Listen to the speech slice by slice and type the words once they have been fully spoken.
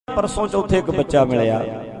परसों चौथे एक बच्चा मिलिया,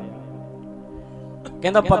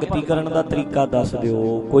 कहंदा भगती करन दा तरीका दस दिओ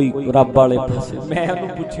कोई रब वाले पासे। मैं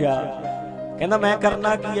उहनूं पुछया, कहंदा मैं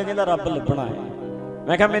करना की है? कहंदा रब लभना है।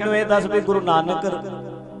 मैं कहा मैनूं इह दस भी गुरु नानक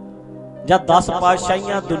जां 10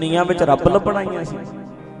 पातशाहियां दुनिया विच रब लभण आईयां सी?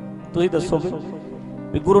 तुसीं दसो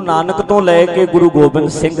भी गुरु नानक तो लैके गुरु गोबिंद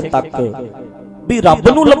सिंह तक भी रब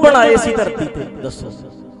नूं लभण आए सी धरती ते? दसो,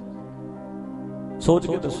 सोच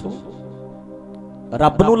के दसो,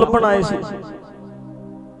 रब नूं लभण आए सी?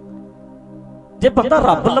 जे बंदा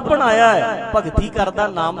रब लभण आया है, भगती करदा,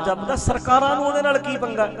 नाम जपदा, सरकारां नूं उहदे नाल की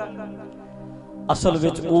पंगा? असल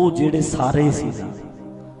विच ओह जिहड़े सारे सी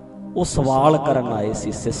ओह सवाल करन आए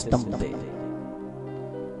सी सिस्टम ते।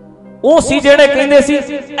 ओह सी जिहड़े कहंदे सी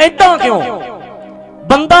ऐदां क्यों,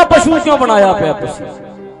 बंदा पशु क्यों बनाया पिया तुसीं?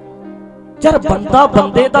 यार बंदा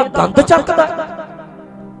बंदे दा गंद चकदा,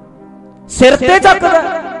 सिर ते चकदा,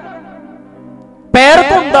 पैर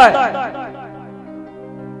धोंदा है,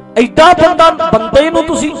 ऐडा बंदा बंदे नूं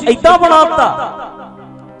तुसीं ऐदां बनाता।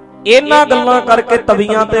 इन्हां गल्लां करके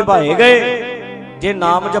तवियां ते भाए गए। जे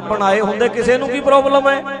नाम जपण आए हुंदे किसे नूं की प्रॉब्लम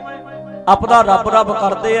है? अपना रब रब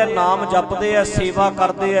करते हैं, नाम जपते हैं, सेवा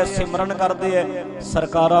करते हैं, सिमरन करते हैं,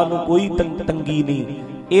 सरकारां नूं कोई तंगी नहीं।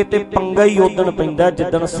 ये ते पंगा ही उदण पैंदा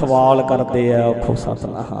जिदण सवाल करते हैं। आखो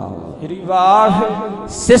सतनाम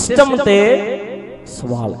सिस्टम ते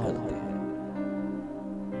सवाल करते हैं।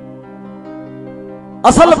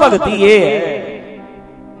 असल भगती ये है,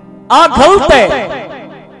 आ गलत है,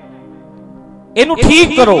 इनू ठीक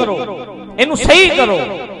करो, इनू सही करो।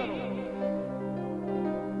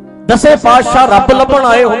 दसे पातशाह रब लभण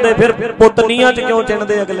आए हुंदे फिर पुतनियां च क्यों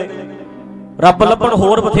चिणदे अगले? रब लभण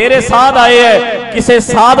होर बथेरे साध आए है, किसे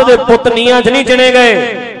साध दे पुतनियां च नहीं चिणे गए।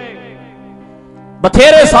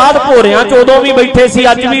 बथेरे साध भोरियां च उदों भी बैठे सी,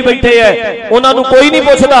 अज भी बैठे है, उन्हां नूं कोई नहीं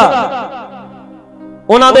पुछदा।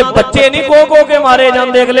 उन्हां दे बच्चे नहीं को को के मारे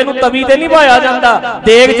जांदे, अगले नूं तवी ते नहीं भाया जांदा,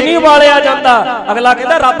 देग च नहीं उबालिया जांदा। अगला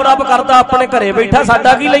कहंदा रब रब करदा अपने घरे बैठा,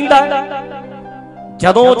 साडा की लैंदा?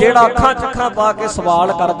 जदों जेड़ा अखां च अखां पा के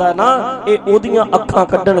सवाल करदा है ना, ये ओदियां अखां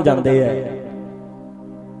कड्ढण जांदे है,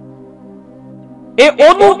 ये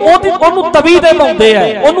ओनू तवी ते पाउंदे है,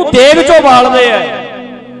 ओनू देग चों बालदे है।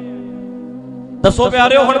 दसो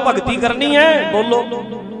प्यारिओ, हुण भगती करनी है, बोलो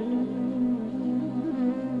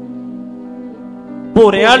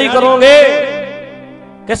भोरियां वाली करोगे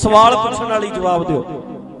कि सवाल पुछण वाली जवाब दिओ?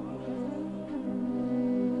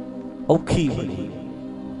 औखी बड़ी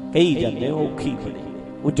कही जाते हो, औखी बड़ी,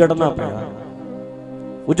 उजड़ना पैना,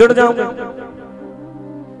 उजड़ जाओगे,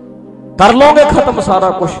 कर लोगे खत्म सारा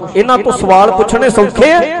कुछ। इन्हां तो सवाल पूछने सौखे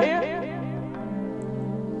है।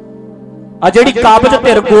 आ जिहड़ी काबज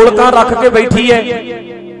धिर गोलकां रख के बैठी है,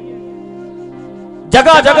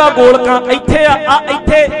 जगह जगह गोलकां,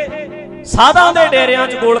 इत्थे साधां दे डेरियां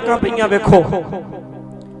च गोलकां पईयां, वेखो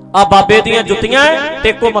आ बाबे दीयां जुत्तियां,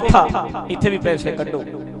 टेको मत्था, इत्थे भी पैसे कड्डो।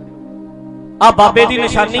 आ बाबे दी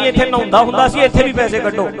निशानी, इत्थे नहाउंदा हुंदा सी, इत्थे भी पैसे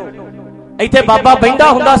कड्डो। इत्थे बाबा बहिंदा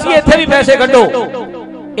हुंदा सी, इत्थे भी पैसे कड्डो।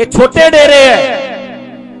 ये छोटे डेरे है,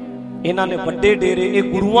 इन्हां ने वड्डे डेरे ये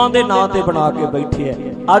गुरुआं दे नां ते बना के बैठे है।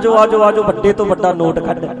 आजो आजो आजो, वड्डे तो वड्डा नोट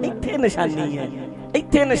कड्ड, इत्थे निशानी है,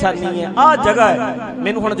 इत्थे निशानी है, आ जगह है।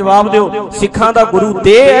 मैनूं हुण जवाब दिओ, सिखां दा गुरु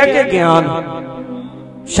दे है कि ज्ञान?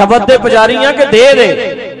 शब्द दे पुजारी है कि दे?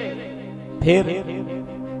 फिर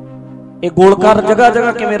ये गोलकार जगह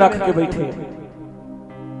जगह किवें रख के बैठे?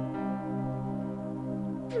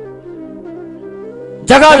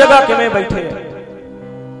 जगह जगह किवें बैठे?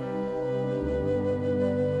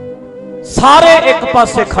 सारे एक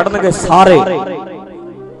पासे खड़नगे, सारे।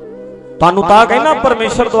 तानू तां कहना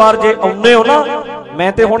परमेश्वर द्वार जे आउंदे हो ना,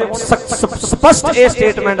 मैं ते हुण स्पष्ट ये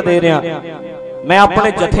स्टेटमेंट दे रहा, मैं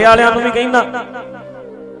अपने जथे वालियां नूं भी कहना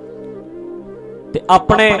ते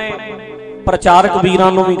अपने प्रचारक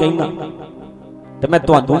वीरां नूं भी कहना ते मैं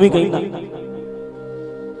तुहानूं भी कहना,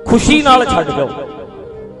 खुशी नाल छड्ड जाओ,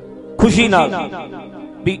 खुशी नाल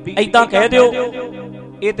भी ऐदां कह दिओ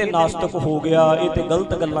ये ते नास्तिक हो गया, ये ते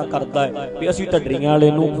गलत गल्लां करदा है, भी असीं ढड्डरियां वाले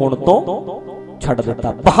नूं हुण तो छड्ड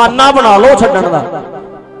दित्ता। बहाना बना लो छड्डण दा,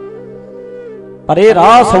 पर ये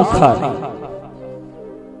राह सौखा नहीं,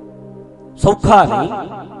 सौखा नहीं,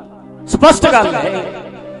 स्पष्ट गल है।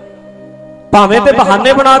 भावें ते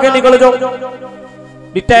बहाने बना के निकल जाओ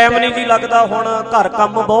भी टाइम नहीं जी लगता, हुण घर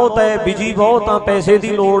काम बहुत है, बिजी बहुत हाँ, पैसे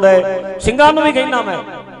की लोड़ है। ਸਿੰਘਾਂ ਨੂੰ भी कहना मैं,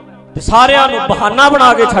 सारिਆਂ ਨੂੰ बहाना बना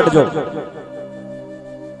के छड्ड जाओ।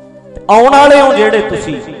 आउण वाले हो ਜਿਹੜੇ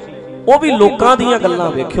ਤੁਸੀਂ, ਉਹ भी लोकां ਦੀਆਂ ਗੱਲਾਂ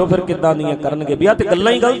ਵੇਖਿਓ फिर किदां ਦੀਆਂ ਕਰਨਗੇ, ਵੀ ਆ ਤੇ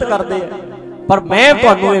ਗੱਲਾਂ ਹੀ गलत करते हैं। पर मैं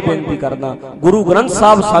तुहानूं ये बेनती करना, गुरु ग्रंथ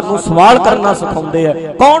साहब सानू सवाल करना सिखाउंदे आ,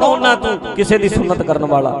 कौन होना तू किसी की सुन्नत करन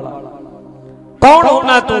वाला? कौन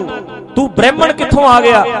होना तू ब्राह्मण कित्थों आ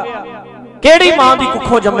गया, किहड़ी मां दी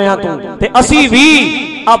कुखों जम्मिया तू। ते असीं भी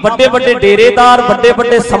आ बड़े बड़े डेरेदार, बड़े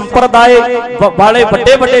बड़े संप्रदाय वाले,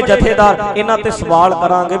 बड़े बड़े जथेदार, इन्हां ते सवाल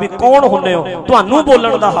करांगे भी कौन हुंदे हो, तुहानूं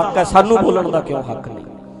बोलण दा हक है, सानूं बोलण दा क्यों हक नहीं।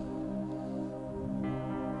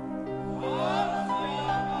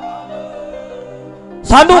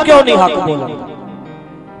 सानूं क्यों नहीं हक बोलण दा।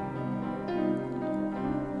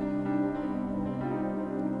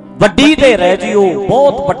 वड्डी ते रह जियो,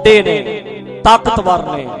 बहुत वड्डे ने, ताकतवर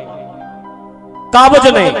ने, काबज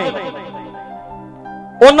ने,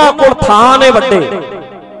 उन्हां कोल थां ने, वड्डे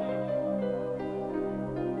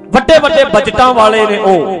वड्डे वड्डे बजटां वाले ने,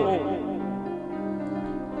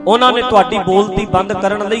 उन्हां ने तुहाडी बोलती बंद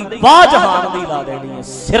करन लई वाह जहान दी ला देनी है,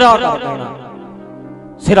 सिरा कर देना,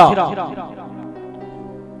 सिरा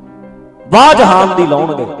वाह जहान दी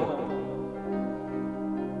लाउणगे।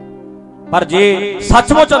 पर जे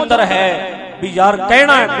सचमुच अंदर है भी यार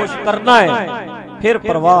कहना है, कुछ करना है, फिर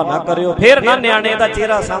परवाह ना करियो, फिर ना न्याणे दा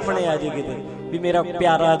चेहरा सामने आ जाए किते भी मेरा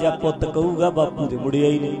प्यारा जिहा पुत्त कहूगा बापू ते मुड़िया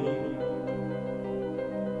ही नहीं,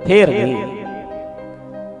 फिर नहीं,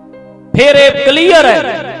 फिर ये क्लीयर है,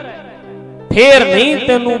 फिर नहीं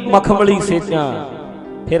तेनू मखमली सेजां,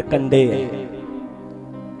 फिर कंडे है।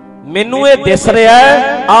 मैनू ये दिस रहा है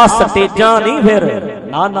आ स्टेजां नहीं, फिर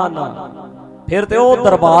ना ना ना, फिर तो वो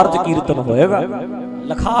दरबार च कीर्तन होएगा,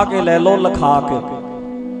 लिखा के ले लो, लिखा के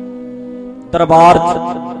दरबार च।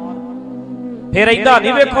 फिर इदा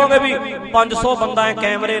नहीं वेखोगे भी 500 बंदा है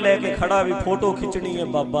कैमरे लेके खड़ा भी फोटो खिंचनी है,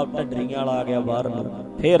 बाबा ढड्डरियां वाला आ गया बाहर ਨੂੰ,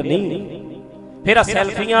 फिर नहीं, फिर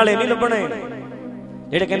सैल्फियां वाले नहीं लभणे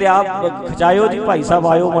ਜਿਹੜੇ ਕਹਿੰਦੇ आप खिचायो जी भाई साहब,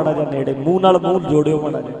 आयो माड़ा जिहा नेड़े, मूंह नाल मूंह जोड़ियो,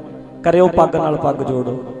 माड़ा जिहा करियो, पग नाल पग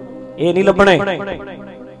जोड़ो, ये नहीं लभणे,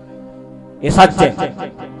 ये सच है।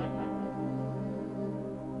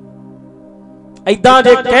 इदां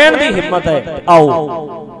जे कहण दी हिम्मत है आओ,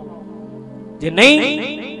 जे नहीं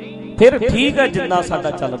फिर ठीक है, जिन्ना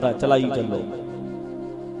साडा चलदा चलाई चलो,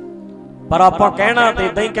 पर आपां कहना ते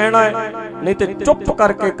इदां ही कहना है, नहीं ते चुप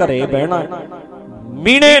करके घरे बहना है,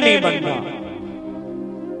 मीणे नहीं बनना,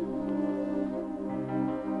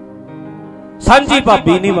 सांझी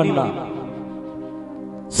भाभी नहीं बनना,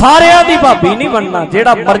 सारियां दी भाभी नहीं बनना,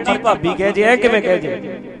 जेड़ा मर्जी भाभी कह जे, किवें कह जे,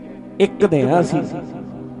 एक दे हां असीं,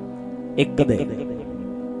 एक दे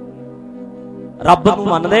रब नूं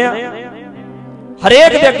मनदे आ,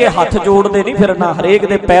 हरेक दे अगे हथ जोड़दे नहीं फिरना, हरेक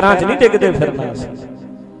दे पैरां 'च नहीं डिगदे फिरना,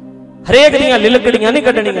 हरेक दीयां लिलकड़ियां नहीं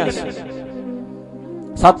कड्डणीआं,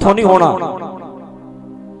 साथों नहीं होना।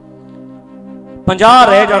 50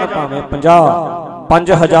 रह जाण भावें 50,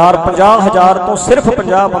 5000 50,000 तो सिर्फ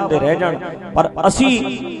 50 बंदे रह जाण, पर असी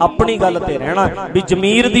अपनी गल ते रहना भी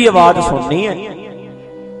जमीर दी आवाज सुननी है।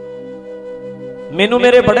 मैनू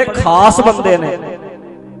मेरे बड़े खास बंदे ने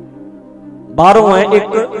बाहरों है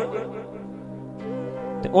एक,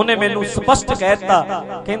 ते उन्हें मैनू स्पष्ट कहता,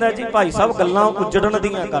 कहंदा जी भाई साहब गल्लां उजड़न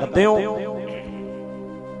दियां करदे हो,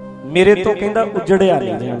 मेरे तो कहंदा उजड़िया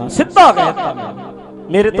नहीं जाना, सीधा कहता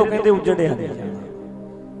मेरे तो कहंदे उजड़िया नहीं जाना,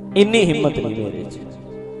 इन्नी हिम्मत नहीं मेरे च।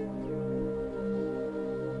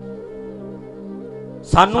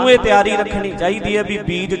 सानू ये तैयारी रखनी चाहिए है भी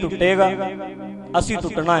बीज टुटेगा, असी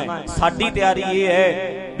टुटना है, साडी तैयारी ये है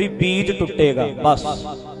भी बीज टुटेगा, बस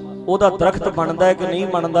ओदा दरख्त बनता है कि नहीं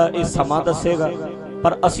बनता ये समा दसेगा,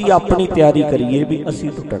 पर असी अपनी तैयारी करिए भी असी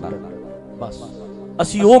टुटना, बस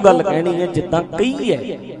असी वो गल कहनी है जिद्दां कही है,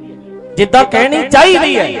 जिद्दां कहनी चाहिए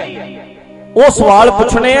है। वो सवाल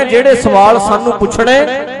पुछने हैं जेड़े सवाल सानू पुछने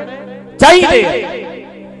चाहिए,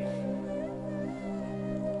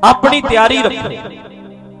 अपनी तैयारी रखे,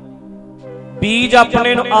 बीज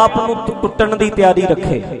अपने आप टुटन की तैयारी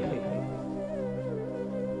रखे,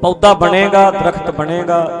 पौधा बनेगा, दरख्त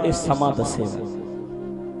बनेगा, ये समा दसेगा,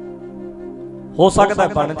 हो सकता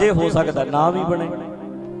बन जे, हो सकता ना भी बने,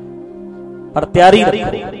 पर तैयारी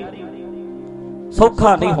रखे।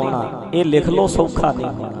 सौखा नहीं होना, ये लिख लो, सौखा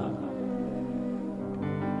नहीं होना।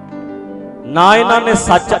 ना इन्होंने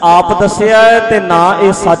सच आप दसिया है ते ना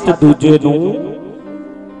ये सच दूजे नूं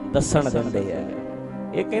दसन दिंदे है।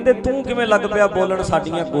 ये कहंदे तू किवें लग पिया बोलण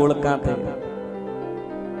साडीआं गोलकां ते,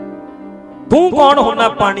 तू कौन होना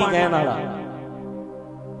पानी कहण वाला,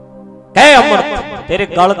 कह अमृत तेरे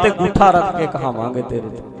गल ते गूठा रख के कहावांगे तेरे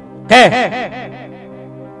ते, कह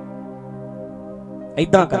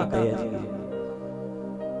इदां करदे आ जी।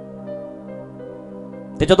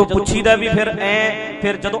 ते जदों पुछीदा भी फिर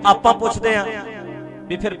फिर जदों आपां पुछदे आ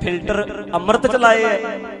भी फिर फिल्टर अमृत च लाए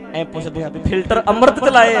ऐ पुछदे आ भी फिल्टर अमृत च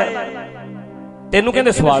लाए है, तेनू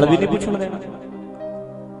कहंदे सवाल भी नहीं पुछण देना,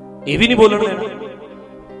 ये भी नहीं बोलण देना,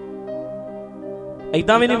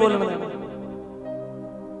 इदां भी नहीं बोलण देना।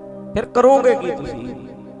 ਫਿਰ ਕਰੋਗੇ ਕੀ? ਤੁਸੀਂ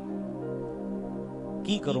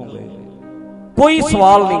ਕੀ ਕਰੋਗੇ? ਕੋਈ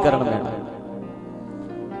ਸਵਾਲ ਨਹੀਂ ਕਰਨ ਦੇਣਾ।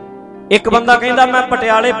 ਇੱਕ ਬੰਦਾ ਕਹਿੰਦਾ ਮੈਂ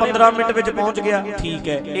ਪਟਿਆਲੇ 15 ਮਿੰਟ ਵਿੱਚ ਪਹੁੰਚ ਗਿਆ, ਠੀਕ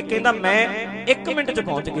ਹੈ। ਇਹ ਕਹਿੰਦਾ ਮੈਂ 1 ਮਿੰਟ 'ਚ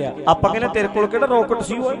ਪਹੁੰਚ ਗਿਆ। ਆਪਾਂ ਕਹਿੰਦੇ ਤੇਰੇ ਕੋਲ ਕਿਹੜਾ ਰੌਕਟ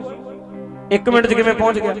ਸੀ ਓਏ, 1 ਮਿੰਟ 'ਚ ਕਿਵੇਂ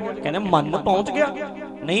ਪਹੁੰਚ ਗਿਆ? ਕਹਿੰਦੇ ਮਨ ਪਹੁੰਚ ਗਿਆ।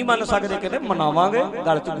 ਨਹੀਂ ਮੰਨ ਸਕਦੇ, ਕਹਿੰਦੇ ਮਨਾਵਾਂਗੇ,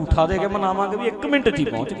 ਗਲ 'ਚ ਅੰਗੂਠਾ ਦੇ ਕੇ ਮਨਾਵਾਂਗੇ ਵੀ 1 ਮਿੰਟ 'ਚ ਹੀ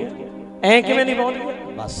ਪਹੁੰਚ ਗਿਆ। ਐ ਕਿਵੇਂ ਨਹੀਂ ਪਹੁੰਚ ਗਿਆ?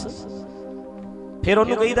 ਬਸ ਫਿਰ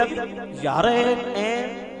ਉਹਨੂੰ ਕਹੀਦਾ ਵੀ ਯਾਰ ਐ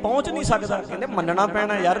ਪਹੁੰਚ ਨਹੀਂ ਸਕਦਾ। ਕਹਿੰਦੇ ਮੰਨਣਾ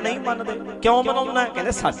ਪੈਣਾ ਯਾਰ। ਨਹੀਂ ਮੰਨਦੇ। ਕਿਉਂ ਮਨਾਉਣਾ?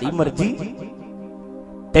 ਕਹਿੰਦੇ ਸਾਡੀ ਮਰਜ਼ੀ।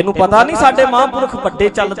 ਤੈਨੂੰ ਪਤਾ ਨਹੀਂ ਸਾਡੇ ਮਹਾਂਪੁਰਖ ਵੱਡੇ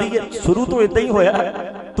ਚੱਲਦੀ ਹੈ, ਸ਼ੁਰੂ ਤੋਂ ਇਦਾਂ ਹੀ ਹੋਇਆ।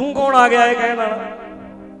 ਤੂੰ ਕੌਣ ਆ ਗਿਆ ਇਹ ਕਹਿਣ ਵਾਲਾ?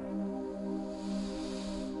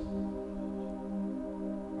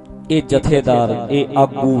 ਇਹ ਜਥੇਦਾਰ, ਇਹ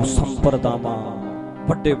ਆਗੂ, ਸੰਪਰਦਾਵਾਂ,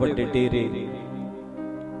 ਵੱਡੇ ਵੱਡੇ ਡੇਰੇ,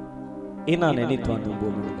 ਇਹਨਾਂ ਨੇ ਨਹੀਂ ਤੁਹਾਨੂੰ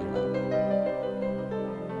ਬੋਲਣ ਦੇਣਾ।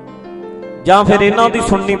 ਜਾਂ ਫਿਰ ਇਹਨਾਂ ਦੀ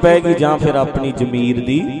ਸੁਣਨੀ ਪਏਗੀ, ਜਾਂ ਫਿਰ ਆਪਣੀ ਜ਼ਮੀਰ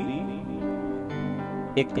ਦੀ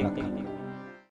 1 ਲੱਖ।